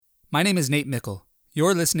My name is Nate Meikle.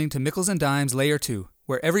 You're listening to Mickles and Dimes Layer 2,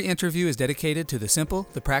 where every interview is dedicated to the simple,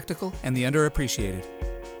 the practical, and the underappreciated.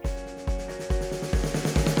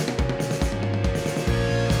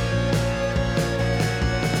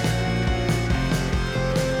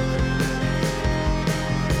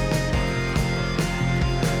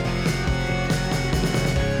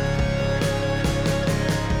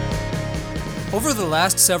 Over the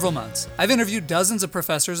last several months, I've interviewed dozens of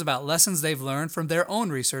professors about lessons they've learned from their own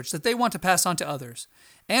research that they want to pass on to others.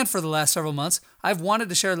 And for the last several months, I've wanted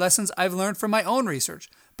to share lessons I've learned from my own research,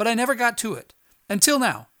 but I never got to it. Until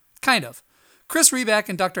now. Kind of. Chris Reback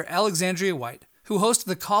and Dr. Alexandria White, who host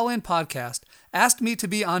the Call-In podcast, asked me to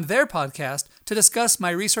be on their podcast to discuss my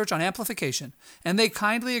research on amplification, and they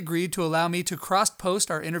kindly agreed to allow me to cross-post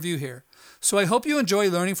our interview here. So I hope you enjoy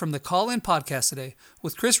learning from the Call-In podcast today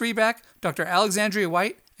with Chris Reback, Dr. Alexandria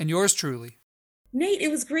White, and yours truly. Nate, it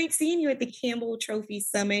was great seeing you at the Campbell Trophy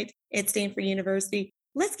Summit at Stanford University.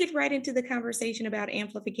 Let's get right into the conversation about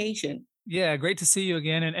amplification. Yeah, great to see you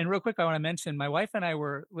again. And real quick, I want to mention my wife and I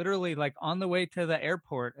were literally like on the way to the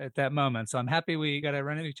airport at that moment. So I'm happy we got to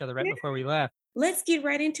run into each other right before we left. Let's get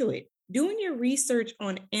right into it. Doing your research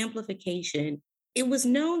on amplification, it was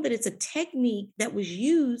known that it's a technique that was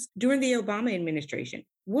used during the Obama administration.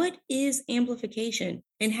 What is amplification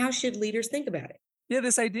and how should leaders think about it? Yeah,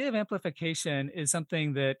 this idea of amplification is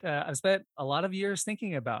something that I've spent a lot of years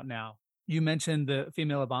thinking about now. You mentioned the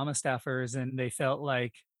female Obama staffers, and they felt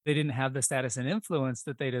like they didn't have the status and influence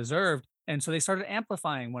that they deserved. And so they started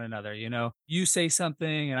amplifying one another. You know, you say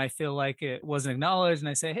something and I feel like it wasn't acknowledged. And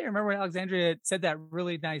I say, hey, remember when Alexandria said that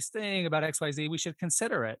really nice thing about XYZ? We should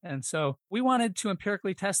consider it. And so we wanted to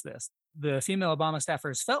empirically test this. The female Obama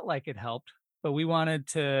staffers felt like it helped, but we wanted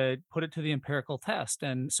to put it to the empirical test.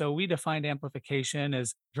 And so we defined amplification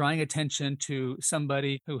as drawing attention to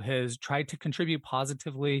somebody who has tried to contribute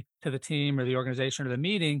positively to the team or the organization or the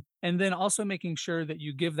meeting, and then also making sure that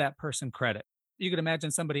you give that person credit. You could imagine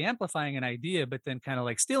somebody amplifying an idea, but then kind of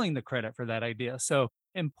like stealing the credit for that idea. So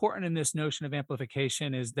important in this notion of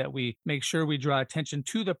amplification is that we make sure we draw attention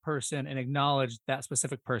to the person and acknowledge that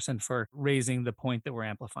specific person for raising the point that we're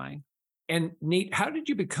amplifying. And Nate, how did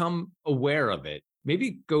you become aware of it?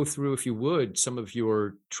 Maybe go through, if you would, some of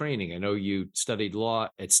your training. I know you studied law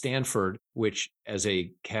at Stanford, which as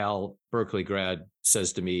a Cal Berkeley grad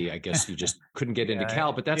says to me, I guess you just couldn't get into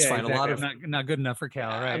Cal, but that's fine. Exactly. A lot of not good enough for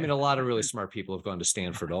Cal, right? I mean, a lot of really smart people have gone to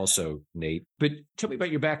Stanford also, Nate. But tell me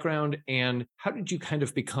about your background and how did you kind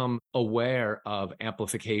of become aware of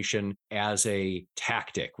amplification as a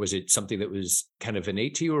tactic? Was it something that was kind of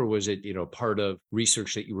innate to you, or was it, part of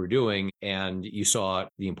research that you were doing and you saw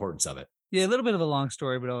the importance of it? Yeah, a little bit of a long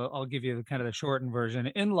story, but I'll give you kind of the shortened version.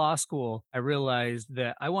 In law school, I realized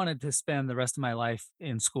that I wanted to spend the rest of my life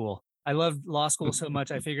in school. I loved law school so much,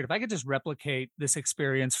 I figured if I could just replicate this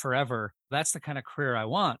experience forever, that's the kind of career I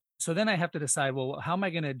want. So then I have to decide, well, how am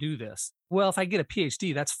I going to do this? Well, if I get a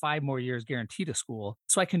PhD, that's 5 more years guaranteed of school.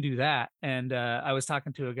 So I can do that. And I was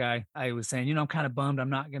talking to a guy, I was saying, I'm kind of bummed I'm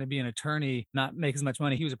not going to be an attorney, not make as much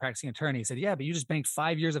money. He was a practicing attorney. He said, yeah, but you just banked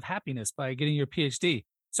 5 years of happiness by getting your PhD.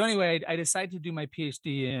 So anyway, I decided to do my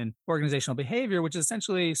PhD in organizational behavior, which is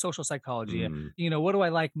essentially social psychology. What do I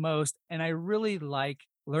like most? And I really like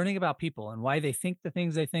learning about people and why they think the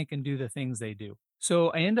things they think and do the things they do. So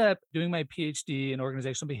I ended up doing my PhD in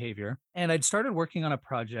organizational behavior, and I'd started working on a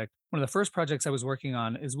project. One of the first projects I was working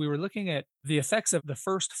on is we were looking at the effects of the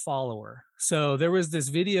first follower. So there was this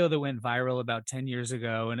video that went viral about 10 years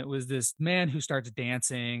ago, and it was this man who starts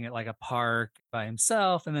dancing at like a park by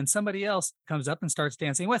himself, and then somebody else comes up and starts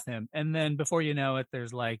dancing with him. And then before you know it,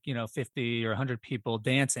 there's 50 or 100 people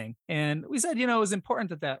dancing. And we said, it was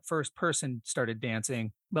important that that first person started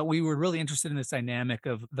dancing, but we were really interested in this dynamic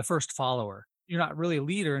of the first follower. You're not really a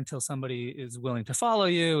leader until somebody is willing to follow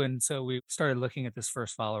you. And so we started looking at this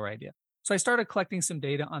first follower idea. So I started collecting some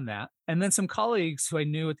data on that. And then some colleagues who I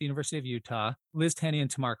knew at the University of Utah, Liz Tenney and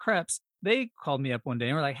Tamar Krebs, they called me up one day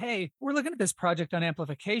and were like, hey, we're looking at this project on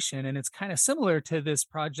amplification, and it's kind of similar to this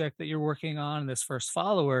project that you're working on, this first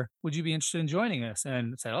follower. Would you be interested in joining us?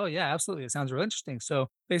 And I said, oh, yeah, absolutely. It sounds real interesting. So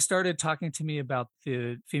they started talking to me about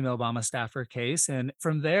the female Obama staffer case. And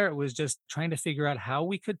from there, it was just trying to figure out how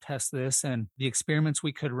we could test this and the experiments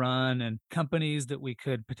we could run and companies that we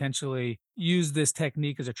could potentially use this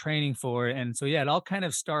technique as a training for. And so, yeah, it all kind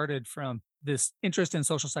of started from this interest in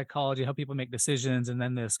social psychology, how people make decisions, and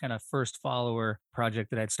then this kind of first follower project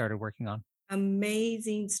that I'd started working on.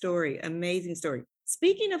 Amazing story. Amazing story.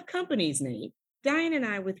 Speaking of companies, Nate, Diane and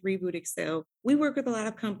I with Reboot Excel, we work with a lot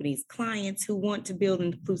of companies, clients who want to build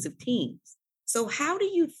inclusive teams. So how do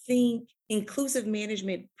you think inclusive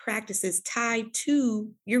management practices tied to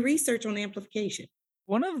your research on amplification?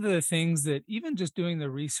 One of the things that even just doing the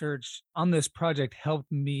research on this project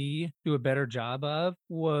helped me do a better job of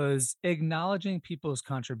was acknowledging people's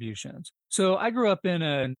contributions. So I grew up in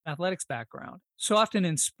an athletics background. So often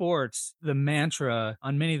in sports, the mantra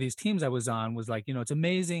on many of these teams I was on was like, it's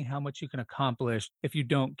amazing how much you can accomplish if you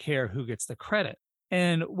don't care who gets the credit.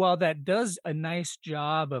 And while that does a nice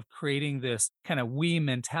job of creating this kind of we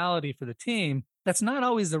mentality for the team, that's not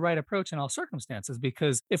always the right approach in all circumstances,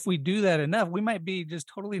 because if we do that enough, we might be just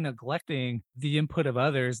totally neglecting the input of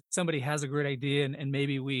others. Somebody has a great idea and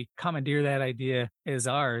maybe we commandeer that idea as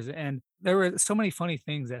ours. And there were so many funny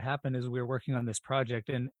things that happened as we were working on this project.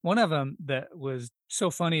 And one of them that was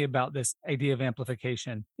so funny about this idea of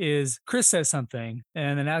amplification is Chris says something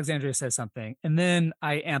and then Alexandria says something. And then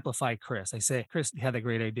I amplify Chris. I say, Chris had a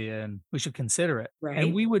great idea and we should consider it. And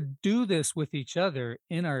Right? we would do this with each other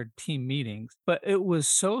in our team meetings, but it was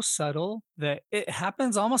so subtle that it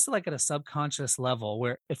happens almost like at a subconscious level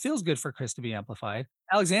where it feels good for Chris to be amplified.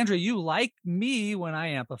 Alexandria, you like me when I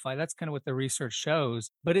amplify. That's kind of what the research shows.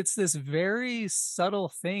 But it's this very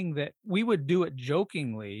subtle thing that we would do it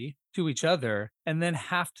jokingly to each other and then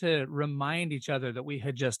have to remind each other that we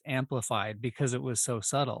had just amplified because it was so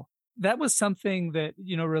subtle. That was something that,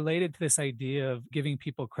 related to this idea of giving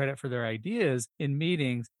people credit for their ideas in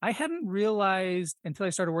meetings. I hadn't realized until I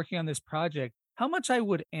started working on this project how much I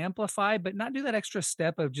would amplify, but not do that extra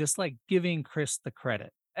step of just like giving Chris the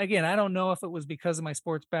credit. Again, I don't know if it was because of my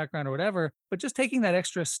sports background or whatever, but just taking that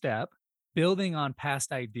extra step, building on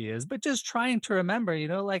past ideas, but just trying to remember,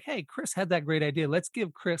 like, hey, Chris had that great idea. Let's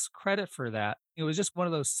give Chris credit for that. It was just one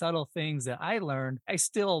of those subtle things that I learned I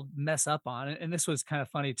still mess up on. And this was kind of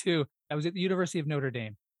funny too. I was at the University of Notre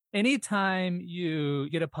Dame. Anytime you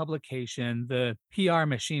get a publication, the PR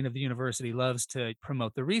machine of the university loves to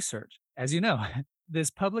promote the research. As you know, this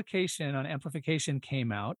publication on amplification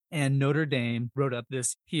came out, and Notre Dame wrote up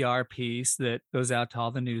this PR piece that goes out to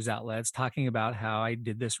all the news outlets talking about how I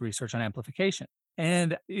did this research on amplification.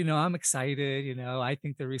 And, I'm excited, I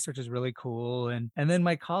think the research is really cool. And then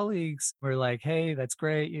my colleagues were like, hey, that's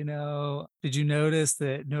great. Did you notice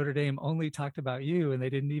that Notre Dame only talked about you and they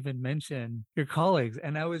didn't even mention your colleagues?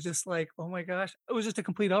 And I was just like, oh my gosh, it was just a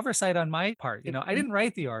complete oversight on my part. I didn't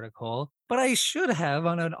write the article, but I should have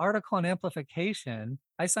on an article on amplification.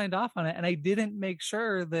 I signed off on it and I didn't make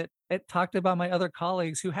sure that it talked about my other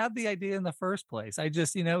colleagues who had the idea in the first place. I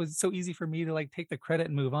just, it's so easy for me to like take the credit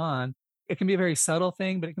and move on. It can be a very subtle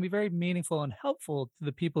thing, but it can be very meaningful and helpful to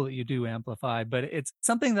the people that you do amplify. But it's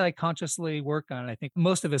something that I consciously work on. And I think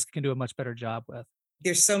most of us can do a much better job with.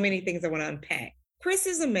 There's so many things I want to unpack. Chris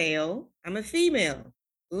is a male, I'm a female.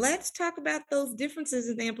 Let's talk about those differences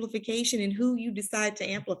in amplification and who you decide to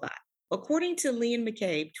amplify. According to Lee and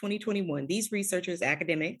McCabe, 2021, these researchers,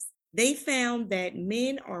 academics, they found that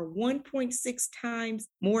men are 1.6 times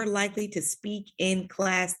more likely to speak in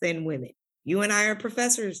class than women. You and I are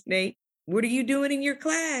professors, Nate. What are you doing in your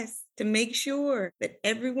class to make sure that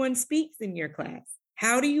everyone speaks in your class?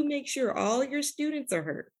 How do you make sure all your students are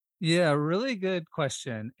heard? Yeah, really good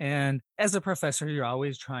question. And as a professor, you're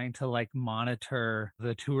always trying to like monitor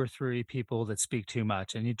the two or three people that speak too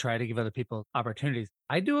much and you try to give other people opportunities.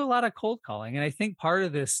 I do a lot of cold calling. And I think part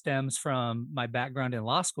of this stems from my background in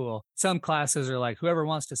law school. Some classes are like, whoever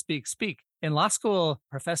wants to speak, speak. In law school,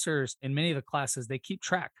 professors in many of the classes, they keep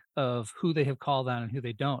track of who they have called on and who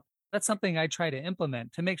they don't. That's something I try to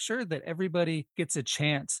implement to make sure that everybody gets a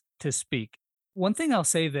chance to speak. One thing I'll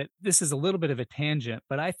say that this is a little bit of a tangent,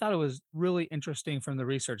 but I thought it was really interesting from the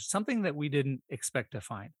research, something that we didn't expect to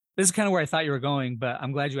find. This is kind of where I thought you were going, but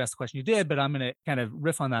I'm glad you asked the question you did, but I'm going to kind of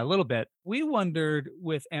riff on that a little bit. We wondered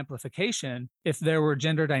with amplification if there were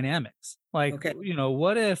gender dynamics. Like, Okay.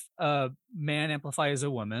 what if a man amplifies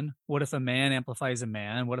a woman? What if a man amplifies a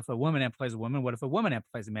man? What if a woman amplifies a woman? What if a woman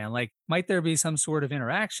amplifies a man? Like, might there be some sort of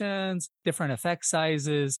interactions, different effect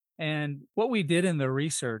sizes? And what we did in the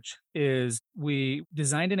research is we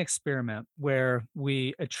designed an experiment where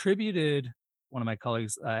we attributed one of my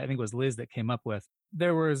colleagues, I think it was Liz that came up with,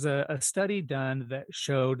 there was a study done that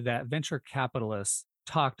showed that venture capitalists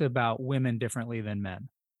talked about women differently than men.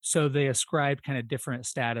 So they ascribed kind of different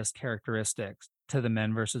status characteristics to the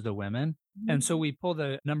men versus the women. And so we pulled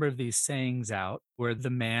a number of these sayings out where the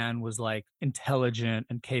man was like intelligent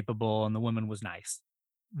and capable and the woman was nice.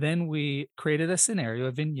 Then we created a scenario,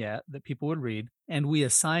 a vignette that people would read, and we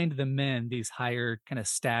assigned the men these higher kind of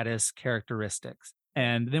status characteristics.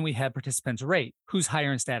 And then we had participants rate who's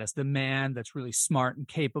higher in status, the man that's really smart and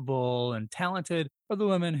capable and talented, or the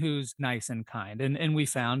woman who's nice and kind. And we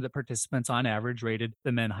found that participants on average rated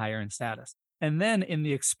the men higher in status. And then in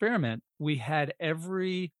the experiment, we had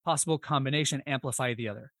every possible combination amplify the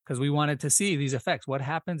other because we wanted to see these effects. What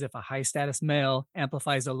happens if a high status male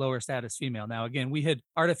amplifies a lower status female? Now, again, we had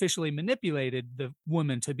artificially manipulated the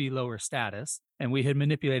woman to be lower status and we had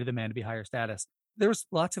manipulated the man to be higher status. There was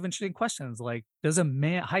lots of interesting questions like, does a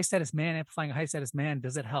man, high status man amplifying a high status man,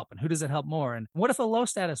 does it help? And who does it help more? And what if a low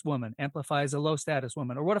status woman amplifies a low status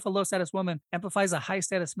woman? Or what if a low status woman amplifies a high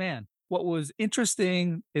status man? What was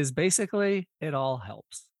interesting is basically it all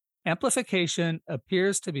helps. Amplification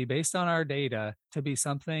appears to be, based on our data, to be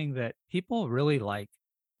something that people really like.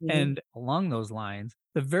 Mhm. And along those lines,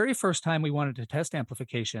 the very first time we wanted to test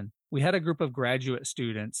amplification, we had a group of graduate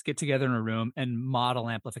students get together in a room and model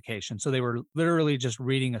amplification. So they were literally just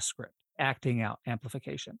reading a script, acting out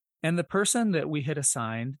amplification. And the person that we had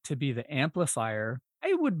assigned to be the amplifier,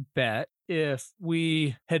 I would bet if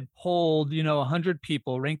we had polled, 100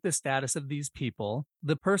 people, ranked the status of these people,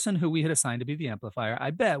 the person who we had assigned to be the amplifier,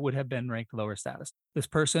 I bet would have been ranked lower status. This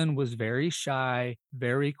person was very shy,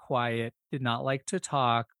 very quiet, did not like to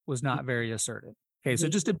talk, was not very assertive. Okay, so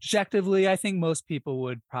Mhm. just objectively, I think most people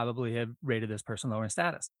would probably have rated this person lower in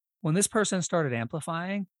status. When this person started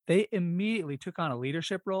amplifying, they immediately took on a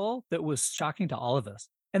leadership role that was shocking to all of us.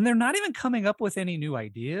 And they're not even coming up with any new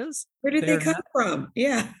ideas. Where did they They're come not, from?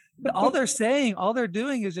 Yeah. all they're saying, all they're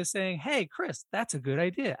doing is just saying, "Hey, Chris, that's a good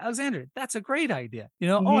idea. Alexandra, that's a great idea. Oh,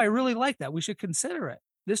 Mhm. I really like that. We should consider it."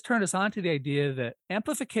 This turned us on to the idea that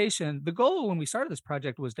amplification, the goal when we started this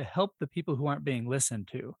project was to help the people who aren't being listened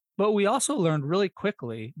to. But we also learned really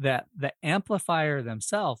quickly that the amplifier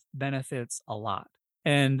themselves benefits a lot.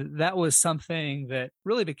 And that was something that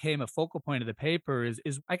really became a focal point of the paper is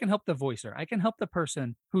I can help the voicer. I can help the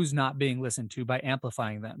person who's not being listened to by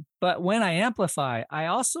amplifying them. But when I amplify, I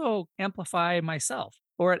also amplify myself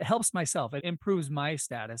or it helps myself. It improves my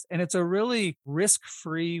status. And it's a really risk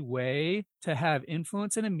free way to have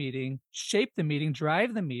influence in a meeting, shape the meeting,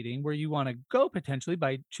 drive the meeting where you want to go potentially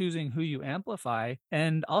by choosing who you amplify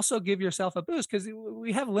and also give yourself a boost because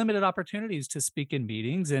we have limited opportunities to speak in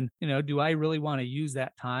meetings. And, do I really want to use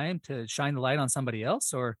that time to shine the light on somebody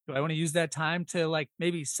else? Or do I want to use that time to like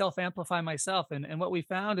maybe self amplify myself? And what we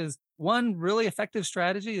found is one really effective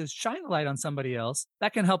strategy is shine the light on somebody else.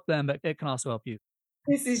 That can help them, but it can also help you.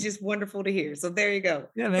 This is just wonderful to hear. So there you go.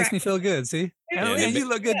 Yeah, it makes me Practice. feel good. See? Yeah, And you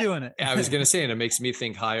look good doing it. I was going to say, and it makes me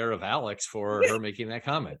think higher of Alex for her making that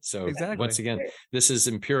comment. So Exactly. once again, this is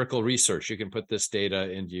empirical research. You can put this data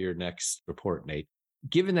into your next report, Nate.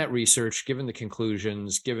 Given that research, given the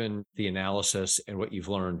conclusions, given the analysis and what you've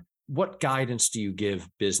learned, what guidance do you give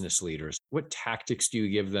business leaders? What tactics do you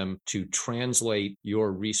give them to translate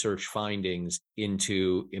your research findings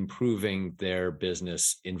into improving their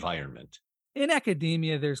business environment? In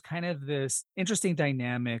academia, there's kind of this interesting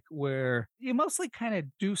dynamic where you mostly kind of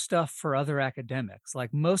do stuff for other academics.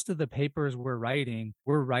 Like most of the papers we're writing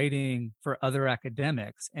for other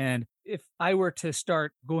academics. And if I were to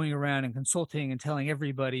start going around and consulting and telling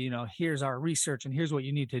everybody, here's our research and here's what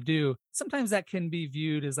you need to do, sometimes that can be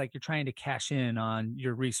viewed as like you're trying to cash in on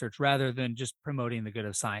your research rather than just promoting the good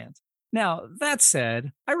of science. Now, that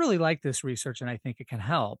said, I really like this research and I think it can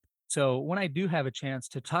help. So when I do have a chance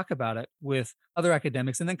to talk about it with other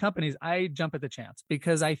academics and then companies, I jump at the chance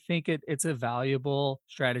because I think it's a valuable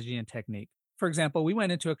strategy and technique. For example, we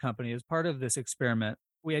went into a company as part of this experiment.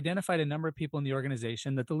 We identified a number of people in the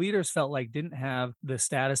organization that the leaders felt like didn't have the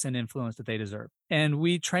status and influence that they deserve. And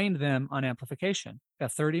we trained them on amplification, a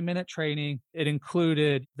 30-minute training. It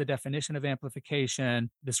included the definition of amplification,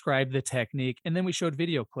 described the technique, and then we showed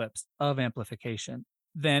video clips of amplification.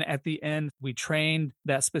 Then at the end, we trained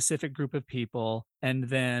that specific group of people. And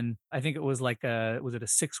then I think it was like was it a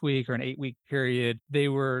 6 week or an 8 week period? They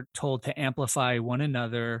were told to amplify one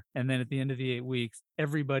another. And then at the end of the 8 weeks,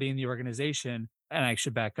 everybody in the organization, and I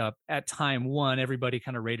should back up, at time one, everybody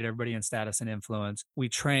kind of rated everybody in status and influence. We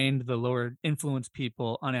trained the lower influence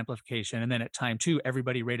people on amplification. And then at time two,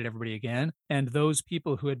 everybody rated everybody again. And those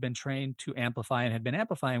people who had been trained to amplify and had been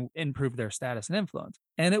amplifying improved their status and influence.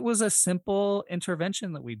 And it was a simple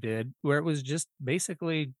intervention that we did where it was just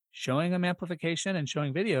basically showing them amplification and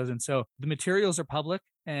showing videos. And so the materials are public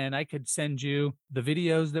and I could send you the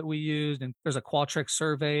videos that we used. And there's a Qualtrics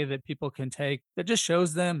survey that people can take that just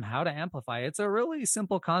shows them how to amplify. It's a really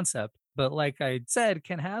simple concept, but like I said,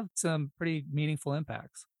 can have some pretty meaningful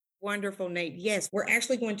impacts. Wonderful, Nate. Yes, we're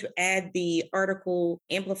actually going to add the article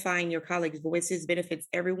Amplifying Your Colleagues' Voices Benefits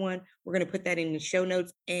Everyone. We're going to put that in the show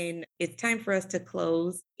notes. And it's time for us to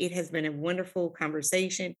close. It has been a wonderful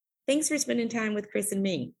conversation. Thanks for spending time with Chris and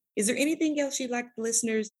me. Is there anything else you'd like the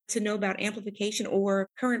listeners to know about amplification or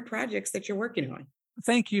current projects that you're working on?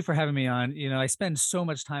 thank you for having me on. I spend so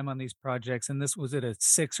much time on these projects, and this was it a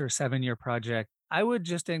 6 or 7 year project. I would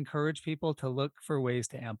just encourage people to look for ways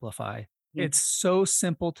to amplify. Mm. It's so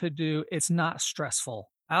simple to do. It's not stressful.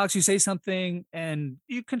 Alex, you say something and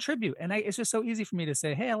you contribute. And it's just so easy for me to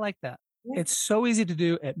say, hey, I like that. Yeah. It's so easy to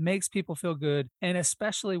do. It makes people feel good. And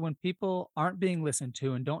especially when people aren't being listened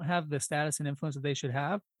to and don't have the status and influence that they should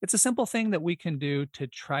have, it's a simple thing that we can do to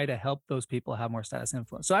try to help those people have more status and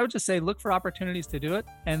influence. So I would just say, look for opportunities to do it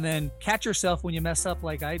and then catch yourself when you mess up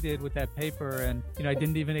like I did with that paper. And, I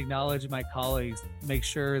didn't even acknowledge my colleagues. Make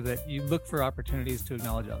sure that you look for opportunities to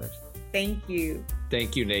acknowledge others. Thank you.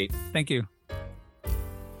 Thank you, Nate. Thank you.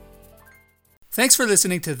 Thanks for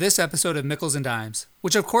listening to this episode of Mickles and Dimes,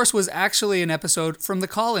 which of course was actually an episode from the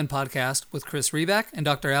Call-In podcast with Chris Reback and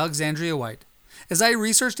Dr. Alexandria White. As I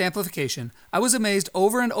researched amplification, I was amazed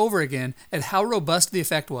over and over again at how robust the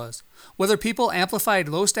effect was. Whether people amplified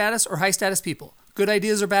low status or high status people, good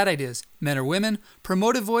ideas or bad ideas, men or women,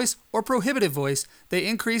 promotive voice or prohibitive voice, they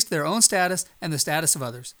increased their own status and the status of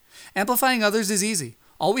others. Amplifying others is easy.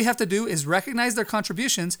 All we have to do is recognize their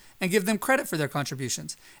contributions and give them credit for their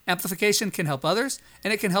contributions. Amplification can help others,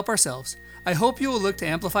 and it can help ourselves. I hope you will look to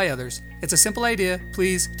amplify others. It's a simple idea.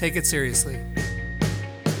 Please take it seriously.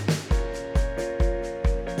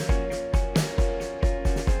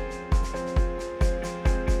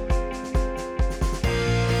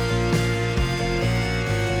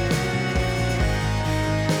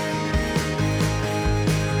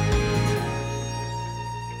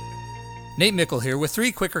 Nate Meikle here with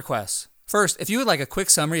 3 quick requests. First, if you would like a quick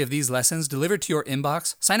summary of these lessons delivered to your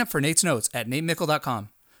inbox, sign up for Nate's Notes at natemeikle.com.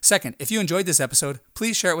 Second, if you enjoyed this episode,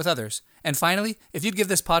 please share it with others. And finally, if you'd give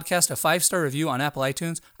this podcast a 5-star review on Apple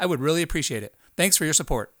iTunes, I would really appreciate it. Thanks for your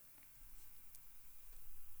support.